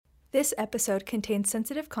This episode contains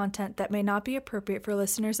sensitive content that may not be appropriate for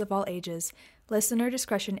listeners of all ages. Listener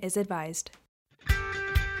discretion is advised.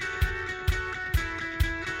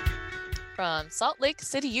 From Salt Lake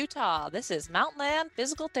City, Utah, this is Mountainland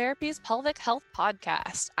Physical Therapy's Pelvic Health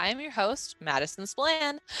Podcast. I am your host, Madison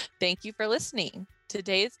Splann. Thank you for listening.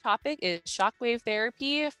 Today's topic is shockwave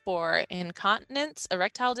therapy for incontinence,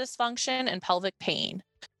 erectile dysfunction, and pelvic pain.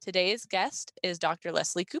 Today's guest is Dr.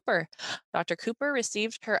 Leslie Cooper. Dr. Cooper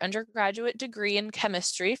received her undergraduate degree in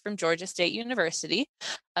chemistry from Georgia State University,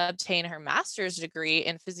 obtained her master's degree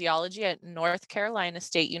in physiology at North Carolina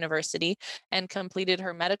State University, and completed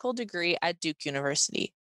her medical degree at Duke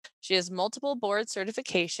University. She has multiple board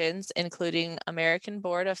certifications, including American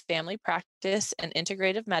Board of Family Practice and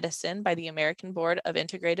Integrative Medicine by the American Board of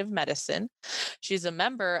Integrative Medicine. She's a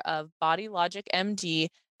member of BodyLogicMD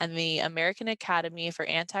and the American Academy for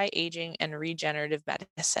Anti-Aging and Regenerative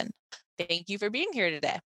Medicine. Thank you for being here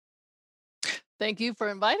today. Thank you for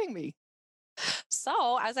inviting me.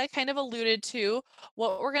 So, as I kind of alluded to,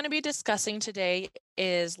 what we're going to be discussing today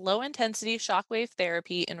is low-intensity shockwave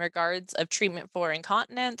therapy in regards of treatment for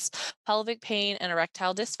incontinence, pelvic pain, and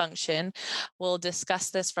erectile dysfunction. We'll discuss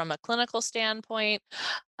this from a clinical standpoint,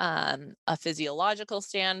 a physiological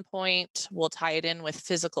standpoint. We'll tie it in with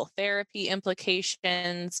physical therapy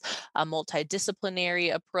implications, a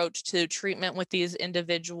multidisciplinary approach to treatment with these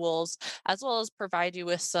individuals, as well as provide you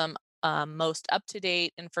with some most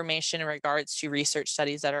up-to-date information in regards to research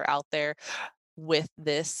studies that are out there with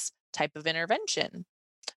this type of intervention.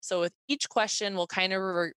 So with each question, we'll kind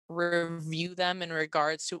of review them in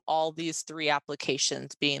regards to all these three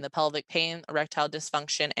applications, being the pelvic pain, erectile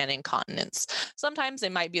dysfunction, and incontinence. Sometimes they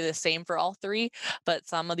might be the same for all three, but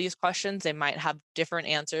some of these questions, they might have different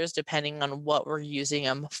answers depending on what we're using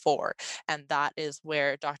them for. And that is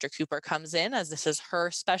where Dr. Cooper comes in, as this is her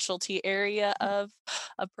specialty area of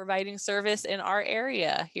providing service in our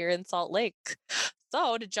area here in Salt Lake.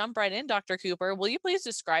 So to jump right in, Dr. Cooper, will you please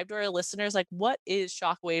describe to our listeners, what is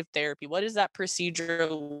shockwave therapy? What is that procedure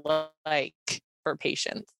like for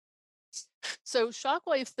patients? So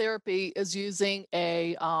shockwave therapy is using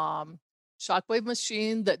a shockwave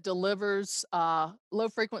machine that delivers low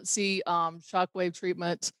frequency shockwave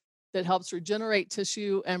treatment that helps regenerate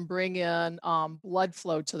tissue and bring in blood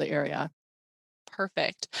flow to the area.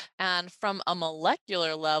 Perfect. And from a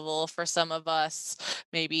molecular level, for some of us,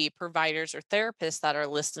 maybe providers or therapists that are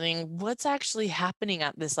listening, what's actually happening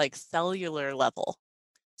at this cellular level?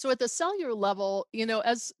 So at the cellular level,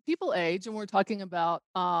 as people age, and we're talking about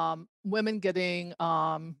women getting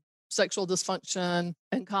sexual dysfunction,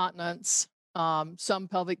 incontinence, some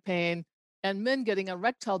pelvic pain, and men getting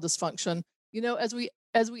erectile dysfunction,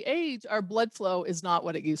 as we age, our blood flow is not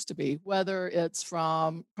what it used to be, whether it's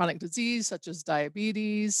from chronic disease such as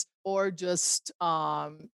diabetes or just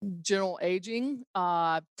general aging.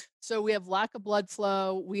 So we have lack of blood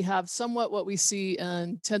flow. We have somewhat what we see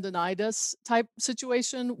in tendonitis type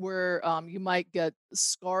situation where you might get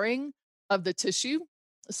scarring of the tissue.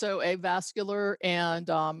 So avascular and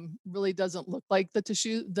really doesn't look like the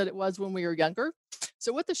tissue that it was when we were younger.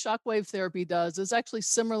 So what the shockwave therapy does is actually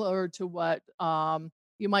similar to what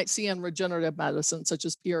you might see in regenerative medicine, such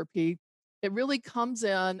as PRP. It really comes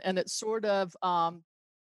in and it sort of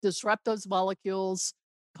disrupts those molecules,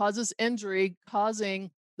 causes injury,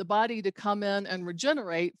 causing the body to come in and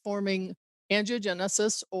regenerate, forming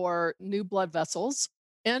angiogenesis or new blood vessels,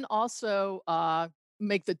 and also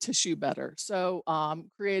make the tissue better. So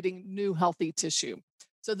creating new healthy tissue.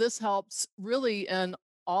 So this helps really in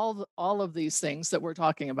all of these things that we're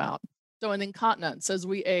talking about. So in incontinence, as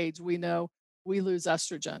we age, we know we lose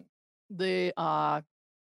estrogen. The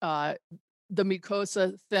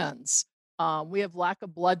mucosa thins. We have lack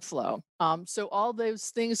of blood flow. So all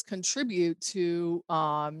those things contribute to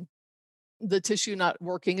the tissue not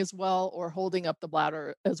working as well or holding up the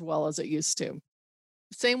bladder as well as it used to.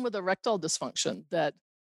 Same with erectile dysfunction, that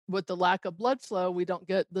with the lack of blood flow, we don't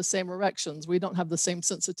get the same erections. We don't have the same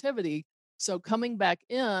sensitivity. So coming back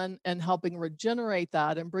in and helping regenerate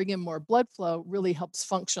that and bring in more blood flow really helps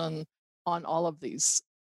function on all of these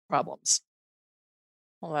problems.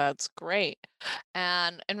 Well, that's great.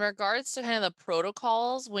 And in regards to kind of the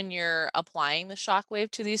protocols when you're applying the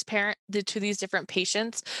shockwave to these different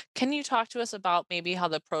patients, can you talk to us about maybe how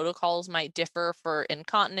the protocols might differ for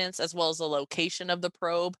incontinence as well as the location of the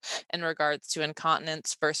probe in regards to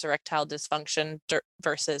incontinence versus erectile dysfunction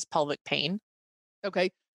versus pelvic pain?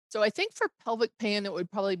 Okay. So I think for pelvic pain, it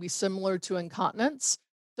would probably be similar to incontinence.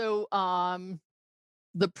 So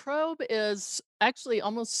the probe is actually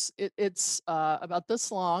almost, it's about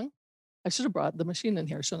this long. I should have brought the machine in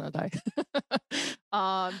here, shouldn't I?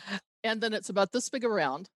 And then it's about this big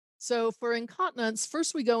around. So for incontinence,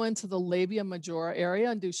 first we go into the labia majora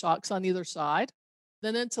area and do shocks on either side,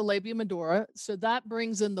 then into labia majora. So that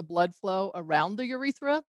brings in the blood flow around the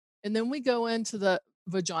urethra. And then we go into the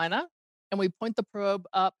vagina and we point the probe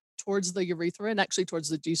up towards the urethra and actually towards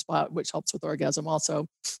the G spot, which helps with orgasm also.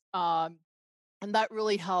 Um, and that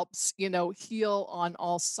really helps, heal on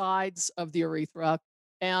all sides of the urethra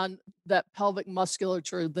and that pelvic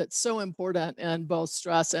musculature that's so important in both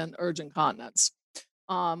stress and urge incontinence.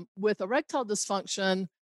 With erectile dysfunction,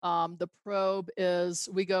 the probe is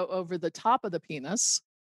we go over the top of the penis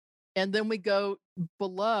and then we go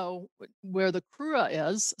below where the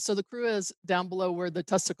crura is. So the crura is down below where the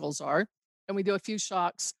testicles are. And we do a few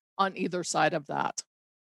shocks on either side of that.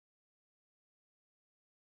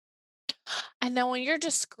 And now, when you're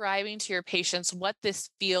describing to your patients what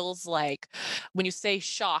this feels like, when you say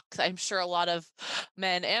shocked, I'm sure a lot of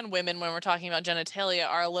men and women, when we're talking about genitalia,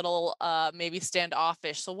 are a little maybe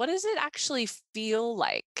standoffish. So, what does it actually feel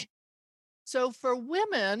like? So for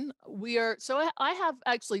women, I have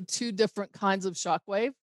actually two different kinds of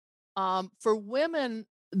shockwave. For women,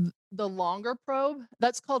 the longer probe,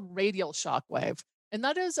 that's called radial shockwave. And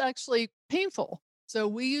that is actually painful. So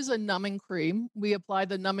we use a numbing cream. We apply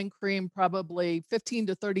the numbing cream probably 15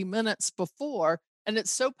 to 30 minutes before. And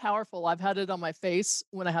it's so powerful. I've had it on my face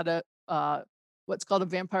when I had what's called a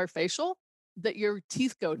vampire facial, that your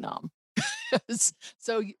teeth go numb.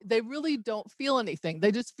 So they really don't feel anything.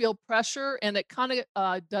 They just feel pressure and it kind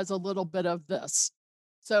of does a little bit of this.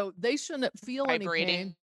 So they shouldn't feel any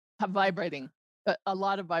pain. Vibrating, a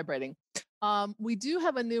lot of vibrating. We do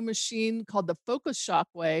have a new machine called the Focus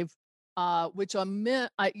Shockwave, which on men,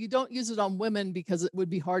 you don't use it on women because it would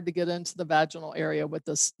be hard to get into the vaginal area with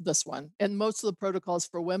this one. And most of the protocols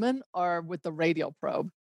for women are with the radial probe.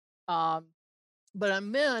 But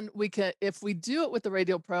on men, if we do it with the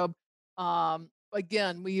radial probe,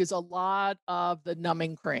 again, we use a lot of the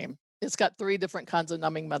numbing cream. It's got 3 different kinds of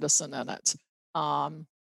numbing medicine in it.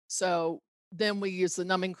 So then we use the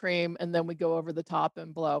numbing cream and then we go over the top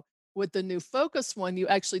and blow. With the new Focus one, you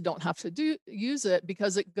actually don't have to use it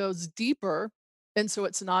because it goes deeper and so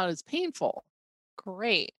it's not as painful.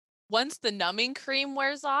 Great. Once the numbing cream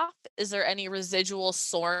wears off, is there any residual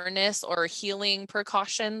soreness or healing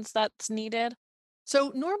precautions that's needed?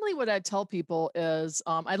 So normally what I tell people is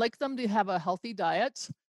I like them to have a healthy diet,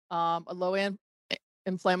 a low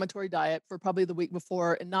inflammatory diet for probably the week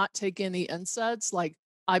before and not take any NSAIDs like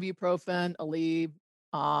ibuprofen, Aleve,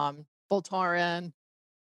 Voltaren,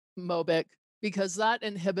 Mobic, because that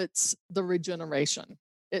inhibits the regeneration.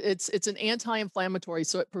 It's an anti-inflammatory,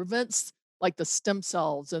 so it prevents like the stem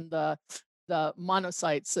cells and the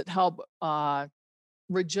monocytes that help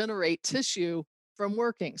regenerate tissue from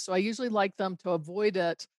working. So I usually like them to avoid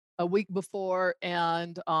it a week before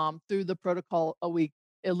and through the protocol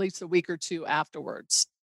at least a week or 2 afterwards.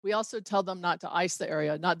 We also tell them not to ice the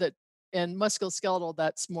area, not that in musculoskeletal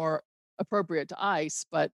that's more appropriate to ice,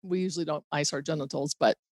 but we usually don't ice our genitals,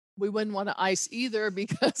 but we wouldn't want to ice either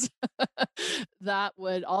because that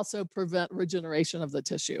would also prevent regeneration of the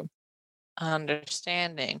tissue.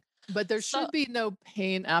 Understanding. But there So, should be no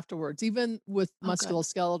pain afterwards. Even with oh, good.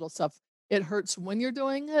 musculoskeletal stuff, it hurts when you're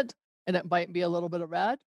doing it and it might be a little bit of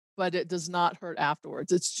red, but it does not hurt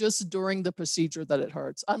afterwards. It's just during the procedure that it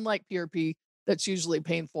hurts. Unlike PRP, that's usually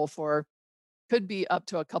painful could be up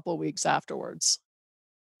to a couple weeks afterwards.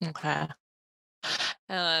 Okay.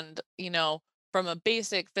 And, from a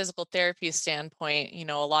basic physical therapy standpoint,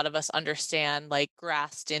 a lot of us understand like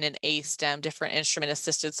Graston and A-stem, different instrument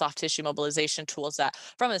assisted soft tissue mobilization tools that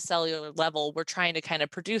from a cellular level, we're trying to kind of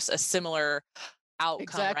produce a similar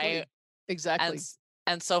outcome, right? And Exactly. s-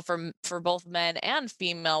 and so for both men and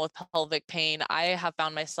female with pelvic pain, I have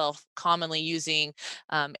found myself commonly using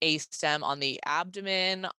A-stem on the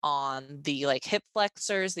abdomen, on the like hip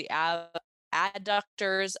flexors, the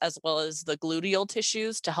adductors, as well as the gluteal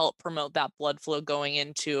tissues to help promote that blood flow going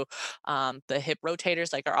into the hip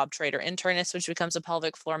rotators, like our obturator internus, which becomes a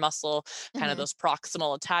pelvic floor muscle, kind of Mhm. those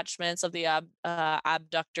proximal attachments of the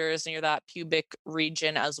abductors near that pubic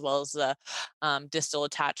region, as well as the distal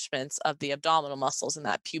attachments of the abdominal muscles in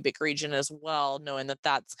that pubic region as well, knowing that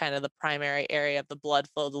that's kind of the primary area of the blood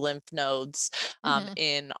flow, the lymph nodes Mhm.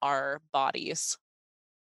 in our bodies.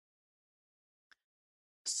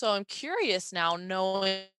 So I'm curious now,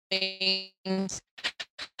 knowing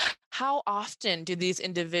how often do these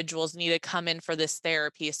individuals need to come in for this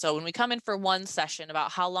therapy? So when we come in for one session,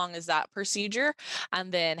 about how long is that procedure?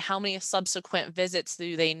 And then how many subsequent visits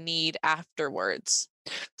do they need afterwards?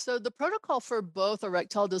 So the protocol for both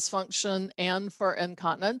erectile dysfunction and for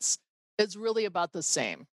incontinence is really about the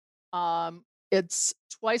same. It's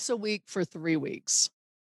twice a week for 3 weeks.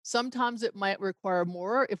 Sometimes it might require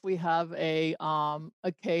more if we have a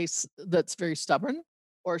case that's very stubborn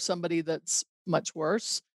or somebody that's much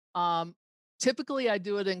worse. Um, Typically, I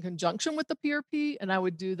do it in conjunction with the PRP, and I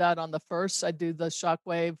would do that on the first. I do the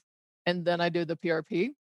Shockwave, and then I do the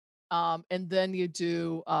PRP, and then you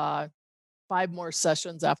do 5 more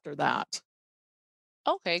sessions after that.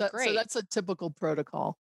 Okay, So great. that's a typical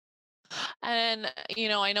protocol. And,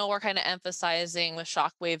 I know we're kind of emphasizing the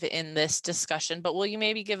shockwave in this discussion, but will you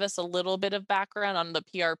maybe give us a little bit of background on the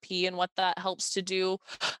PRP and what that helps to do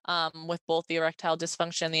with both the erectile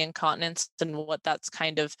dysfunction and the incontinence and what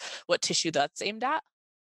tissue that's aimed at?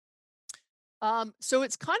 So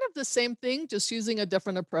it's kind of the same thing, just using a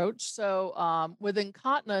different approach. So with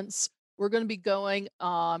incontinence, we're going to be going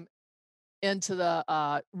into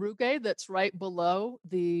the rugae that's right below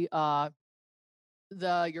the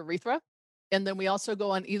urethra, and then we also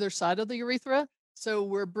go on either side of the urethra. So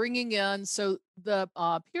we're bringing in, so the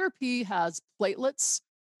PRP has platelets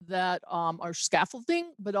that are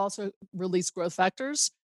scaffolding, but also release growth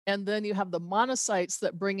factors. And then you have the monocytes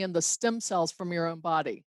that bring in the stem cells from your own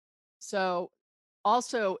body. So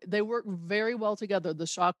also, they work very well together, the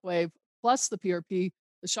shockwave plus the PRP.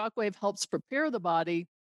 The shockwave helps prepare the body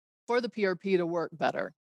for the PRP to work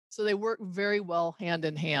better. So they work very well hand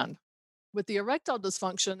in hand. With the erectile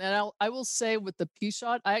dysfunction, and I will say with the P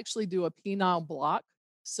shot, I actually do a penile block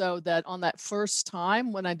so that on that first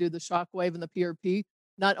time when I do the shockwave and the PRP,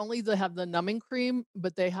 not only do they have the numbing cream,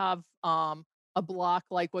 but they have a block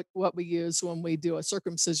like what we use when we do a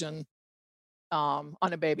circumcision on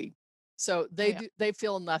a baby. So Oh, yeah. they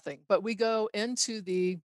feel nothing. But we go into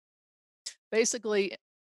the basically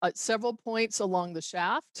several points along the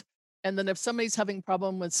shaft, and then if somebody's having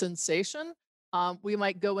problem with sensation, we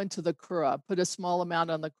might go into the crura, put a small amount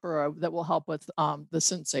on the crura that will help with the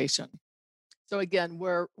sensation. So again,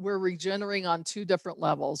 we're regenerating on 2 different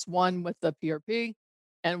levels, one with the PRP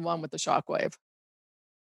and one with the shockwave.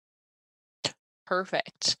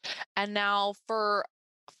 Perfect. And now for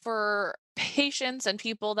patients and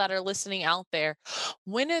people that are listening out there,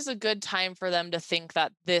 when is a good time for them to think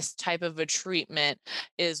that this type of a treatment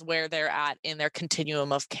is where they're at in their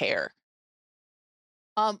continuum of care?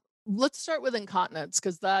 Let's start with incontinence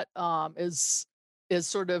because that is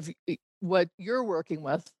sort of what you're working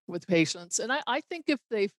with patients. And I think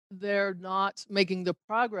if they're not making the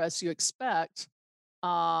progress you expect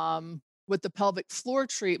with the pelvic floor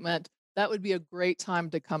treatment, that would be a great time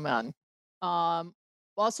to come in. Um,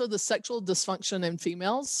 Also, the sexual dysfunction in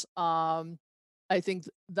females. I think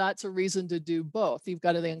that's a reason to do both. You've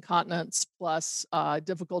got the incontinence plus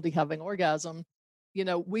difficulty having orgasm.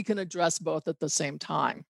 We can address both at the same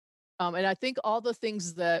time. And I think all the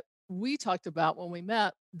things that we talked about when we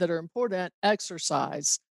met that are important: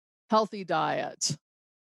 exercise, healthy diet,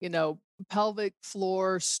 you know, pelvic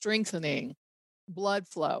floor strengthening, blood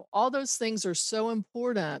flow, all those things are so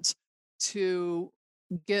important to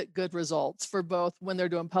get good results for both when they're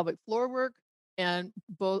doing pelvic floor work and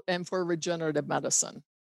for regenerative medicine.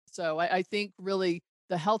 So I think really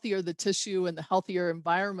the healthier the tissue and the healthier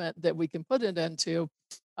environment that we can put it into,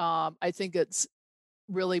 I think it's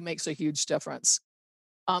really makes a huge difference.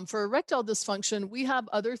 For erectile dysfunction, we have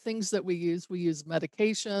other things that we use. We use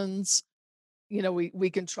medications. We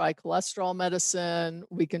can try cholesterol medicine.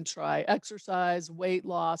 We can try exercise, weight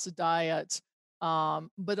loss, diet.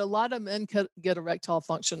 But a lot of men get erectile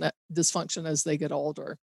dysfunction as they get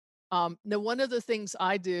older. Now, one of the things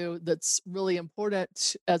I do that's really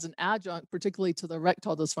important as an adjunct, particularly to the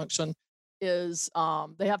erectile dysfunction, is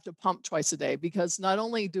they have to pump twice a day because not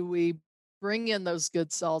only do we bring in those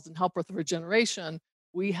good cells and help with regeneration,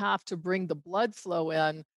 we have to bring the blood flow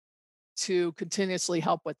in to continuously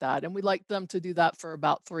help with that. And we like them to do that for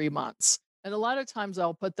about 3 months. And a lot of times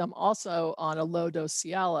I'll put them also on a low dose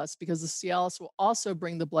Cialis because the Cialis will also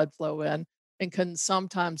bring the blood flow in and can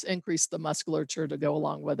sometimes increase the musculature to go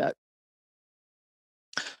along with it.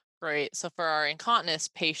 Great. So for our incontinence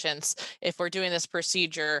patients, if we're doing this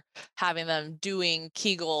procedure, having them doing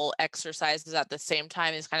Kegel exercises at the same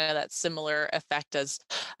time is kind of that similar effect as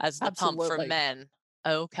the pump for Absolutely. men.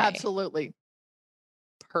 Okay. Absolutely.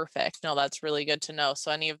 Perfect. No, that's really good to know.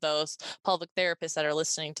 So any of those pelvic therapists that are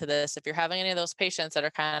listening to this, if you're having any of those patients that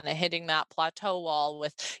are kind of hitting that plateau wall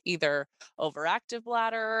with either overactive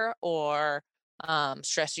bladder or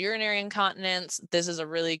stress urinary incontinence, this is a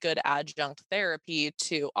really good adjunct therapy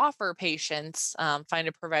to offer patients. Find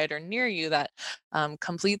a provider near you that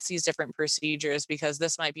completes these different procedures because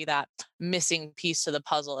this might be that missing piece to the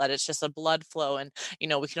puzzle that it's just a blood flow and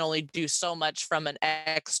we can only do so much from an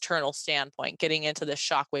external standpoint. Getting into the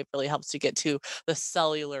shockwave really helps to get to the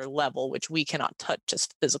cellular level, which we cannot touch as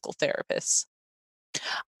physical therapists.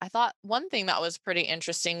 I thought one thing that was pretty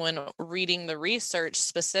interesting when reading the research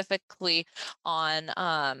specifically on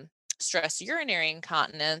stress urinary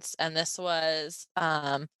incontinence, and this was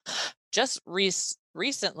just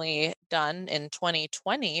recently done in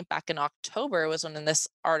 2020, back in October was when this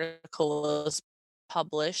article was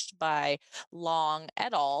published by Long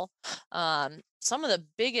et al. Some of the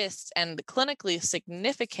biggest and clinically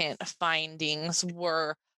significant findings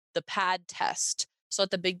were the pad test. So at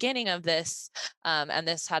the beginning of this, and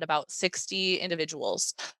this had about 60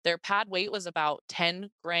 individuals, their pad weight was about 10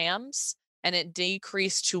 grams and it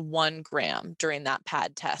decreased to 1 gram during that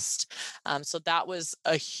pad test. So that was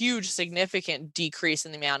a huge, significant decrease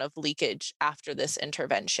in the amount of leakage after this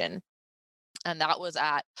intervention. And that was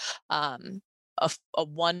at a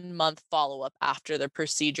 1 month follow-up after the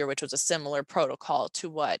procedure, which was a similar protocol to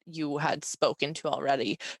what you had spoken to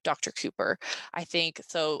already, Dr. Cooper. I think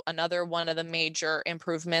so. Another one of the major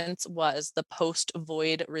improvements was the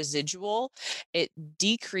post-void residual. It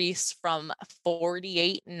decreased from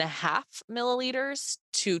 48.5 milliliters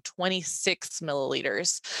to 26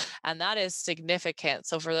 milliliters. And that is significant.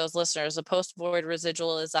 So for those listeners, a post-void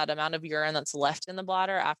residual is that amount of urine that's left in the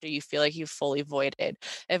bladder after you feel like you've fully voided.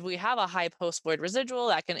 If we have a high post-void residual,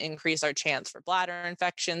 that can increase our chance for bladder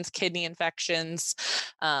infections, kidney infections.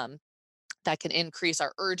 That can increase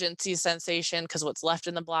our urgency sensation because what's left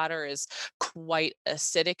in the bladder is quite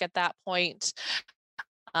acidic at that point.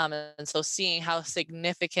 And so seeing how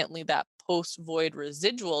significantly that post-void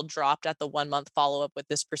residual dropped at the 1 month follow-up with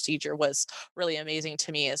this procedure was really amazing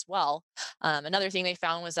to me as well. Another thing they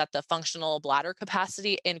found was that the functional bladder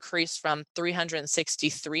capacity increased from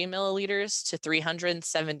 363 milliliters to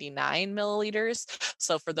 379 milliliters.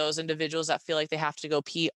 So for those individuals that feel like they have to go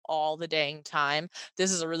pee all the dang time,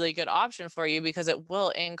 this is a really good option for you because it will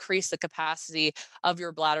increase the capacity of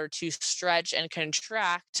your bladder to stretch and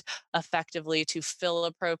contract effectively, to fill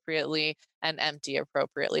appropriately and empty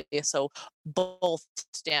appropriately. So both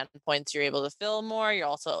standpoints, you're able to fill more, you're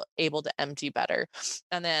also able to empty better.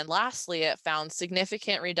 And then lastly, it found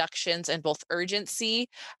significant reductions in both urgency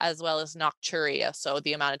as well as nocturia. So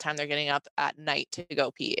the amount of time they're getting up at night to go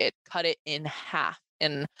pee, it cut it in half.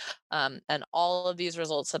 And all of these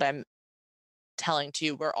results that I'm telling to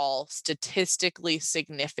you were all statistically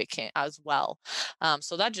significant as well.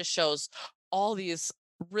 So that just shows all these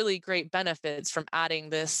really great benefits from adding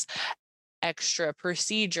this extra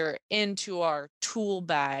procedure into our tool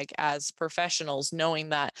bag as professionals, knowing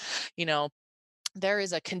that, you know, there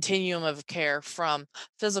is a continuum of care from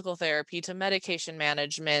physical therapy to medication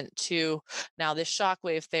management to now this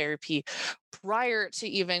shockwave therapy prior to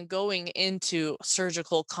even going into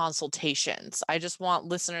surgical consultations. I just want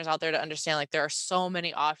listeners out there to understand, like, there are so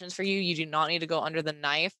many options for you. You do not need to go under the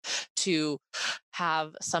knife to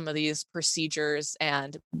have some of these procedures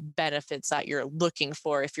and benefits that you're looking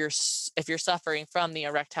for if you're suffering from the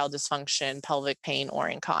erectile dysfunction, pelvic pain, or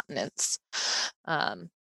incontinence.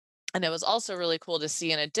 And it was also really cool to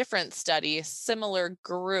see in a different study, similar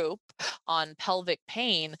group on pelvic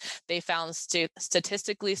pain, they found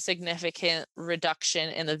statistically significant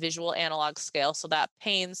reduction in the visual analog scale. So that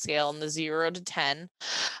pain scale in the 0 to 10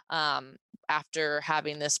 after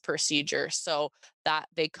having this procedure. So that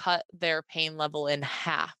they cut their pain level in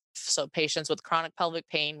half. So patients with chronic pelvic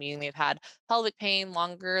pain, meaning they've had pelvic pain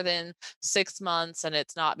longer than 6 months, and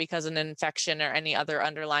it's not because of an infection or any other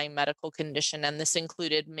underlying medical condition. And this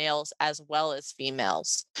included males as well as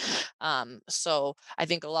females. So I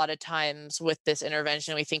think a lot of times with this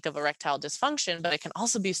intervention, we think of erectile dysfunction, but it can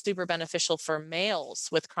also be super beneficial for males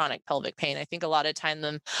with chronic pelvic pain. I think a lot of time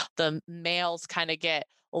the males kind of get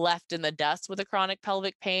left in the dust with a chronic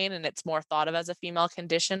pelvic pain, and it's more thought of as a female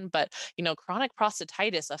condition. But chronic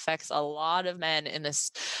prostatitis affects a lot of men in this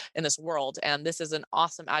world, and this is an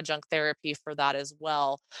awesome adjunct therapy for that as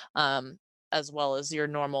well as your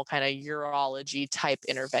normal kind of urology type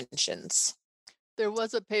interventions. There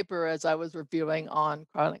was a paper as I was reviewing on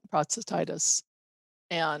chronic prostatitis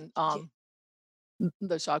and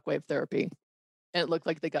the shockwave therapy, and it looked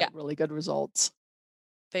like they got really good results.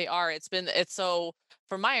 They are. It's so,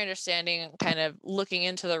 from my understanding, kind of looking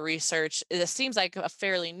into the research, it seems like a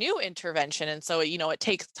fairly new intervention. And so, it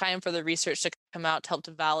takes time for the research to come out to help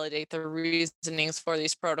to validate the reasonings for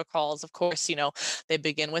these protocols. Of course, they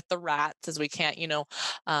begin with the rats, as we can't,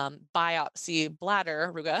 biopsy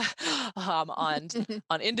bladder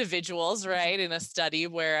on individuals, right, in a study,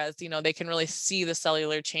 whereas, they can really see the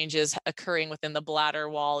cellular changes occurring within the bladder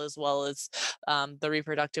wall as well as the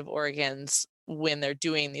reproductive organs when they're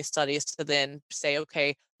doing these studies, to then say,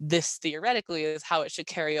 okay, this theoretically is how it should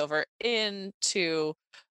carry over into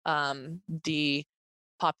the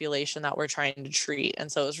population that we're trying to treat.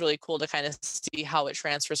 And so it was really cool to kind of see how it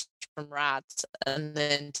transfers from rats and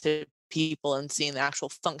then to people and seeing the actual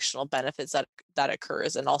functional benefits that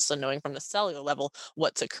occurs, and also knowing from the cellular level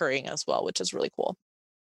what's occurring as well, which is really cool.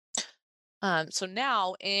 So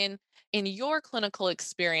now in your clinical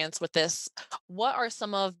experience with this, what are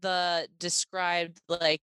some of the described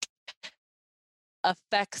like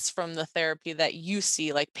effects from the therapy that you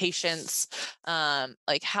see, like patients,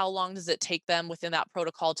 like how long does it take them within that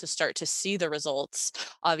protocol to start to see the results?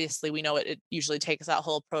 Obviously we know it usually takes that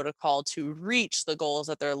whole protocol to reach the goals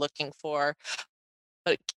that they're looking for,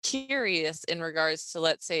 but curious in regards to,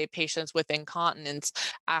 let's say, patients with incontinence,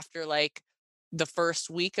 after like the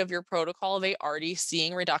first week of your protocol, are they already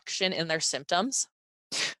seeing reduction in their symptoms?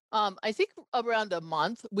 I think around a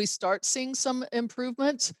month we start seeing some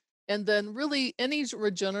improvement, and then really any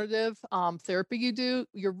regenerative therapy you do,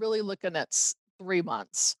 you're really looking at 3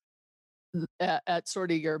 months at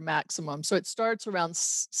sort of your maximum. So it starts around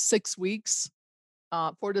 6 weeks,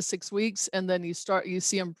 4 to 6 weeks, and then you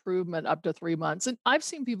see improvement up to 3 months. And I've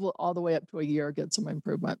seen people all the way up to a year get some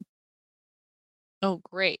improvement. Oh,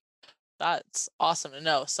 great. That's awesome to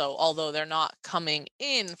know. So although they're not coming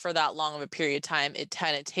in for that long of a period of time, it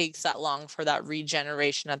kind of takes that long for that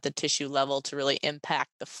regeneration at the tissue level to really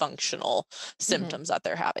impact the functional Hmm. symptoms that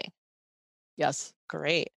they're having. Yes.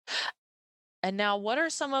 Great. And now, what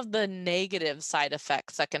are some of the negative side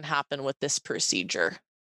effects that can happen with this procedure?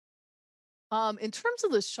 In terms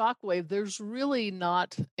of the shockwave, there's really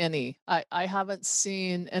not any. I haven't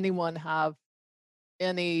seen anyone have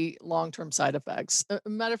any long-term side effects.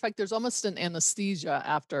 Matter of fact, there's almost an anesthesia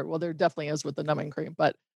after. Well, there definitely is with the numbing cream,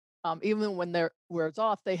 but even when they're wears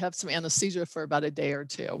off, they have some anesthesia for about a day or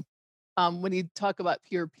two. When you talk about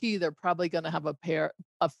PRP, they're probably going to have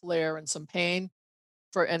a flare and some pain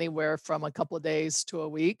for anywhere from a couple of days to a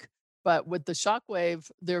week. But with the shockwave,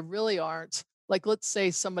 there really aren't. Like, let's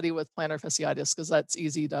say somebody with plantar fasciitis, because that's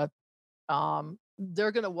easy to.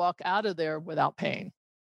 They're going to walk out of there without pain,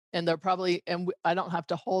 and they're probably I don't have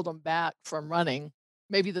to hold them back from running,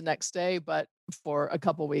 maybe the next day, but for a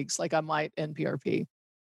couple weeks, like I might in PRP.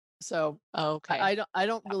 So Okay, I don't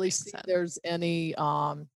that really makes see sense. there's any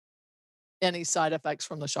side effects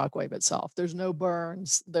from the shockwave itself. There's no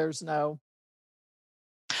burns. There's no.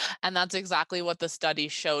 And that's exactly what the study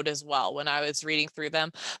showed as well. When I was reading through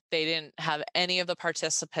them, they didn't have any of the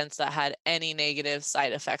participants that had any negative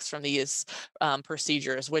side effects from these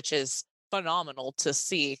procedures, which is phenomenal to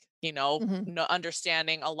see. Mhm.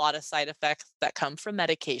 Understanding a lot of side effects that come from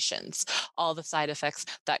medications, all the side effects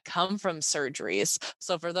that come from surgeries.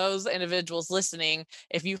 So, for those individuals listening,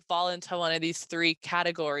 if you fall into one of these three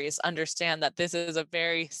categories, understand that this is a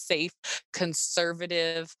very safe,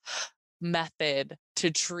 conservative method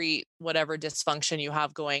to treat whatever dysfunction you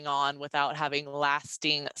have going on without having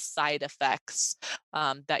lasting side effects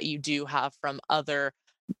that you do have from other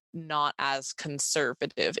not as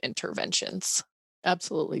conservative interventions.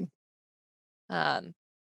 Absolutely. Um,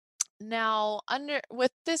 Now, under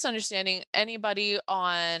with this understanding, anybody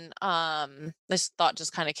on this thought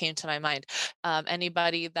just kind of came to my mind.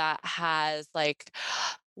 Anybody that has like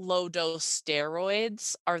low dose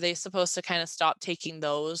steroids, are they supposed to kind of stop taking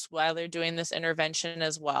those while they're doing this intervention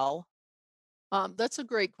as well? That's a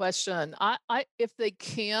great question. If they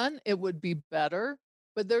can, it would be better.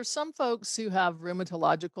 But there's some folks who have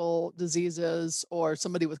rheumatological diseases or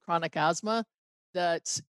somebody with chronic asthma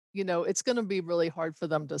that, it's going to be really hard for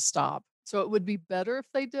them to stop. So it would be better if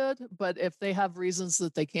they did. But if they have reasons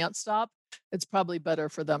that they can't stop, it's probably better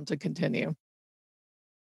for them to continue.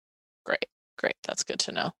 Great, great. That's good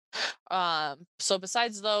to know. So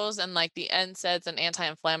besides those and like the NSAIDs and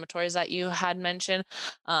anti-inflammatories that you had mentioned,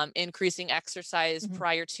 increasing exercise Mhm.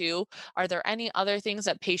 prior to, are there any other things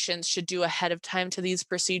that patients should do ahead of time to these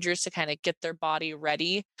procedures to kind of get their body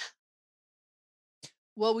ready?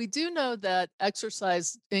 Well, we do know that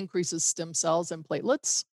exercise increases stem cells and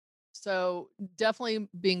platelets. So definitely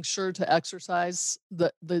being sure to exercise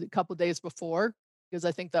the couple days before, because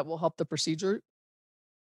I think that will help the procedure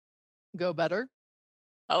go better.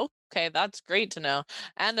 Okay, that's great to know.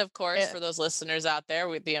 And of course, Eh, for those listeners out there,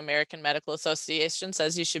 with the American Medical Association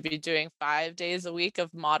says you should be doing 5 days a week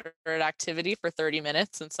of moderate activity for 30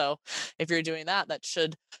 minutes. And so if you're doing that, that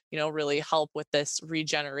should, really help with this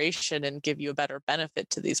regeneration and give you a better benefit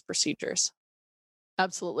to these procedures.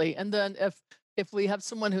 Absolutely. And then if we have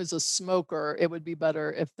someone who's a smoker, it would be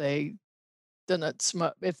better if they didn't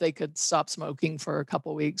smoke, if they could stop smoking for a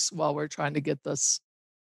couple weeks while we're trying to get this.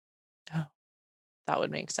 Oh, that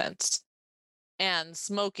would make sense. And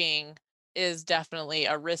smoking, is definitely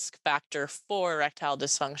a risk factor for erectile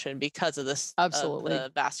dysfunction because of this, Absolutely. the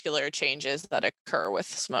vascular changes that occur with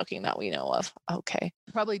smoking that we know of. Okay.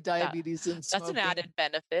 Probably diabetes and That's an smoking. added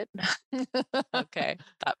benefit. Okay.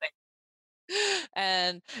 That makes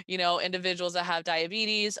and, individuals that have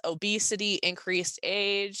diabetes, obesity, increased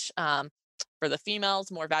age, for the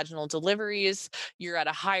females, more vaginal deliveries, you're at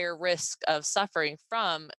a higher risk of suffering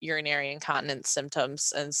from urinary incontinence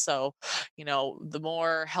symptoms. And so, the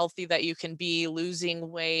more healthy that you can be,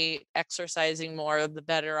 losing weight, exercising more, the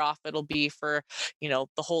better off it'll be for, the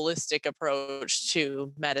holistic approach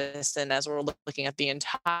to medicine as we're looking at the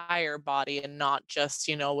entire body and not just,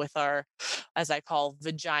 with our, as I call,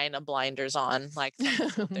 vagina blinders on, like some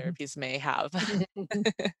physical therapies may have.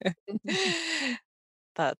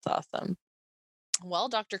 That's awesome. Well,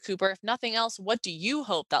 Dr. Cooper, if nothing else, what do you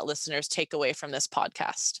hope that listeners take away from this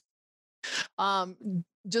podcast?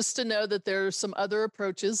 Just to know that there are some other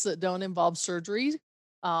approaches that don't involve surgery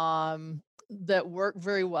that work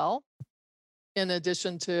very well, in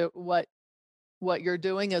addition to what you're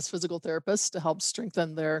doing as physical therapists to help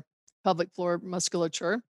strengthen their pelvic floor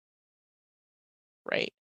musculature.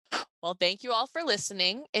 Right. Well, thank you all for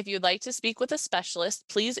listening. If you'd like to speak with a specialist,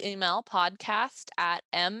 please email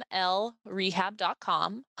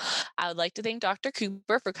podcast@mlrehab.com. I would like to thank Dr.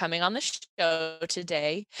 Cooper for coming on the show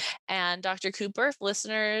today. And Dr. Cooper, if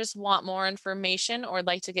listeners want more information or would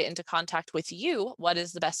like to get into contact with you, what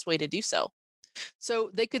is the best way to do so? So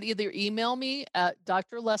they could either email me at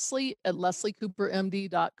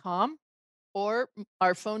drleslie@lesliecoopermd.com, or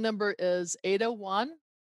our phone number is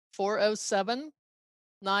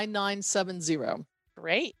 801-407-9970.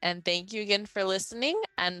 Great. And thank you again for listening.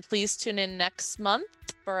 And please tune in next month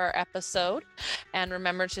for our episode. And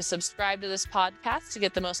remember to subscribe to this podcast to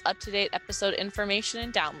get the most up-to-date episode information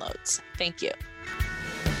and downloads. Thank you.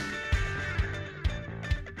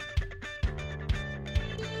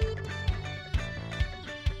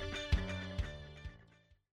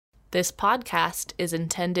 This podcast is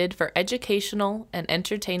intended for educational and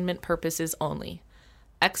entertainment purposes only.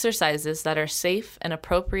 Exercises that are safe and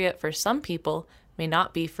appropriate for some people may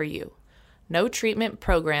not be for you. No treatment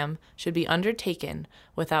program should be undertaken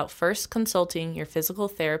without first consulting your physical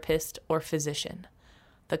therapist or physician.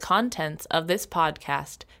 The contents of this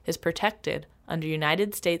podcast is protected under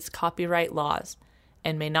United States copyright laws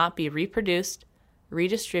and may not be reproduced,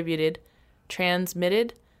 redistributed,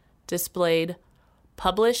 transmitted, displayed,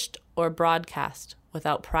 published, or broadcast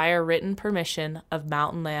without prior written permission of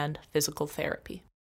Mountain Land Physical Therapy.